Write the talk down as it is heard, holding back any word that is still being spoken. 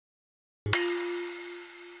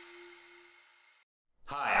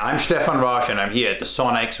I'm Stefan Roche and I'm here at the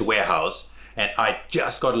Sonax warehouse, and I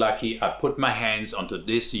just got lucky. I put my hands onto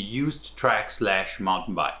this used track /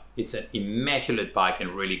 mountain bike. It's an immaculate bike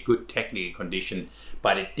in really good technical condition,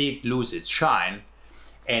 but it did lose its shine.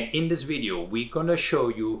 And in this video we're gonna show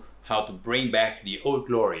you how to bring back the old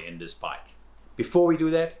glory in this bike. Before we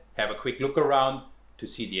do that, have a quick look around to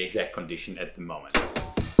see the exact condition at the moment.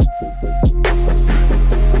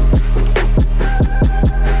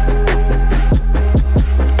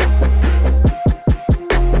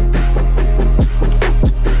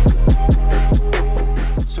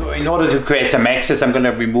 In order to create some access, I'm going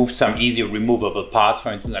to remove some easy removable parts.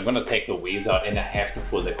 For instance, I'm going to take the wheels out and I have to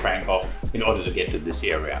pull the crank off in order to get to this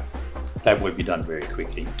area. That will be done very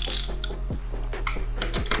quickly.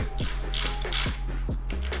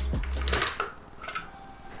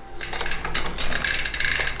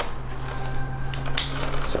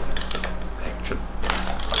 So, action.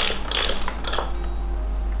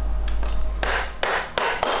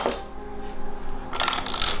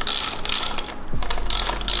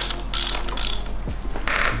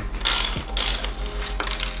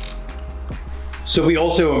 So we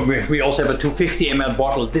also have a 250 ml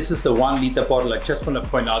bottle. This is the 1 liter bottle. I just want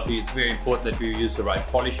to point out to you, it's very important that we use the right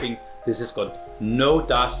polishing. This has got no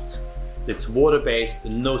dust, it's water-based,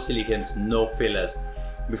 no silicons, no fillers.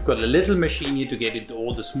 We've got a little machine here to get into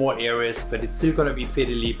all the small areas, but it's still going to be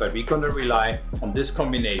fiddly, but we're going to rely on this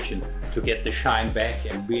combination to get the shine back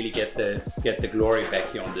and really get the glory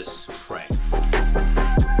back here on this frame.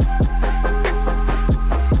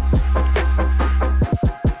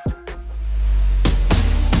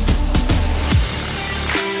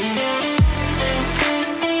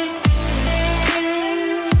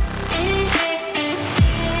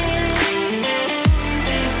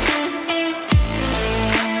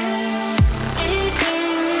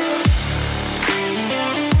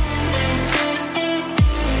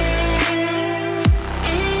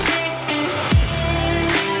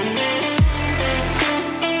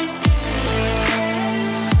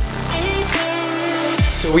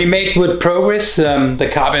 We made good progress.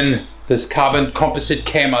 This carbon composite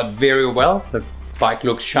came out very well. The bike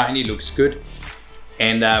looks shiny, looks good.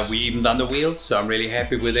 And we even done the wheels, so I'm really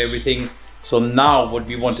happy with everything. So now what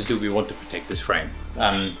we want to do, we want to protect this frame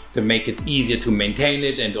to make it easier to maintain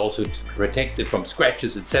it and also to protect it from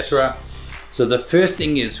scratches, etc. So the first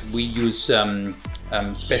thing is we use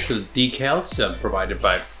special decals provided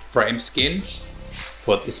by Frame Skin,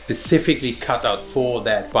 specifically cut out for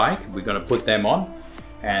that bike. We're going to put them on.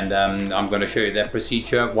 And I'm going to show you that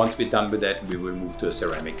procedure. Once we're done with that, we will move to a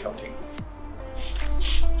ceramic coating.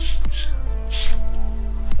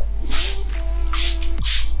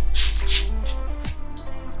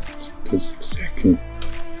 This is exactly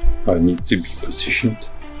how it needs to be positioned.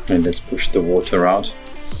 And let's push the water out.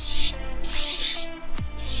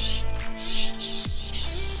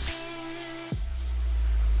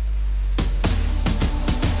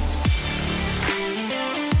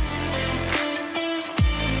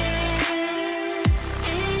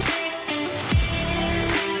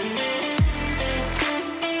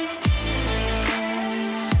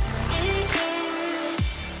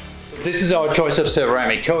 This is our choice of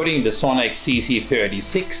ceramic coating, the Sonax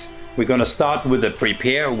CC36. We're going to start with a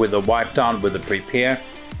prepare, with a wipe down with a prepare.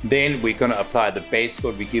 Then we're going to apply the base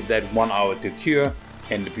coat. We give that 1 hour to cure,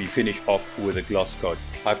 and we finish off with a gloss coat.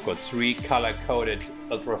 I've got 3 color coded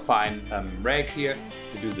ultra fine rags here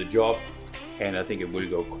to do the job, and I think it will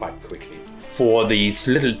go quite quickly. For these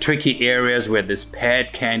little tricky areas where this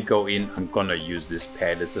pad can't go in, I'm going to use this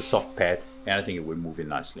pad. It's a soft pad, and I think it will move in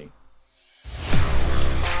nicely.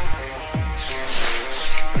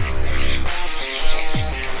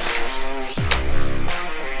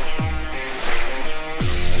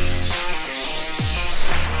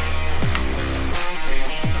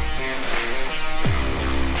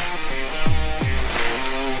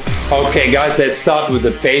 Okay guys, let's start with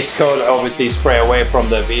the base coat. Obviously spray away from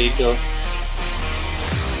the vehicle.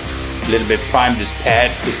 A little bit prime this pad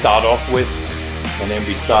to start off with, and then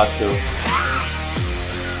we start to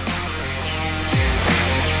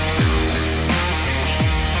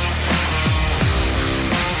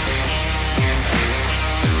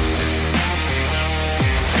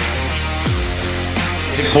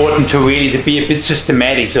important to really be a bit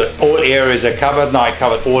systematic, so all areas are covered. Now I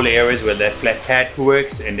covered all areas where that flat pad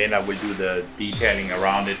works, and then I will do the detailing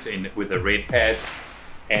around it with a red pad.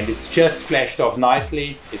 And it's just flashed off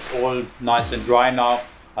nicely. It's all nice and dry now.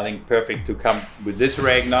 I think perfect to come with this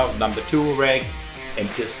rag now, number 2 rag, and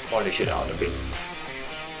just polish it out a bit.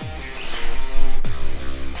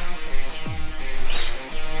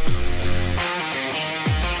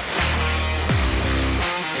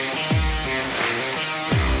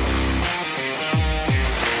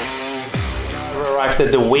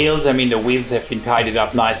 the wheels, I mean, the wheels have been tidied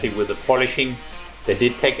up nicely with the polishing. They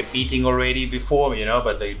did take a beating already before, you know,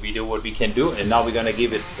 but we do what we can do. And now we're gonna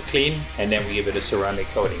give it a clean, and then we give it a ceramic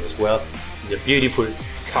coating as well. These are beautiful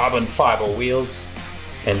carbon fiber wheels.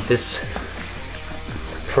 And this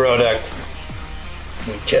product,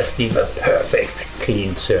 we just leave a perfect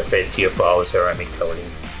clean surface here for our ceramic coating.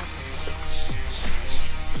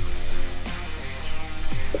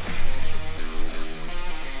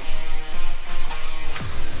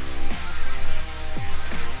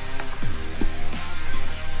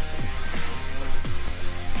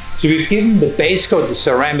 So we've given the base coat, the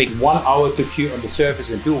ceramic, 1 hour to cure on the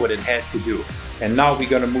surface and do what it has to do. And now we're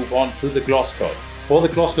going to move on to the gloss coat. For the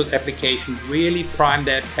gloss coat application, really prime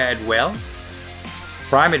that pad well.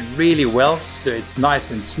 Prime it really well so it's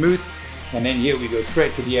nice and smooth. And then here we go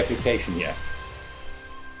straight to the application here.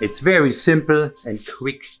 It's very simple and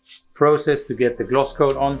quick process to get the gloss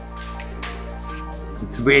coat on.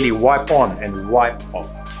 It's really wipe on and wipe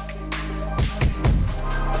off.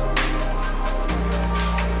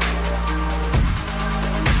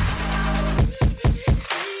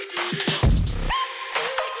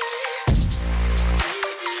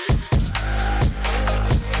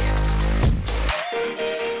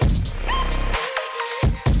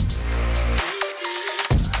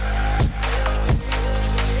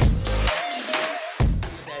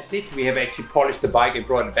 It. We have actually polished the bike and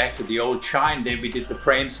brought it back to the old shine. Then we did the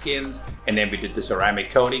frame skins, and then we did the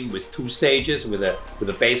ceramic coating with 2 stages, with a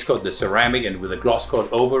base coat, the ceramic, and with a gloss coat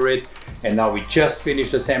over it. And now we just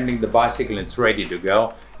finished assembling the bicycle and it's ready to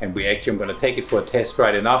go. And I'm going to take it for a test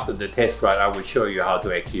ride, and after the test ride I will show you how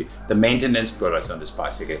to actually the maintenance products on this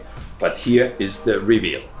bicycle. But here is the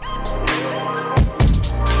reveal.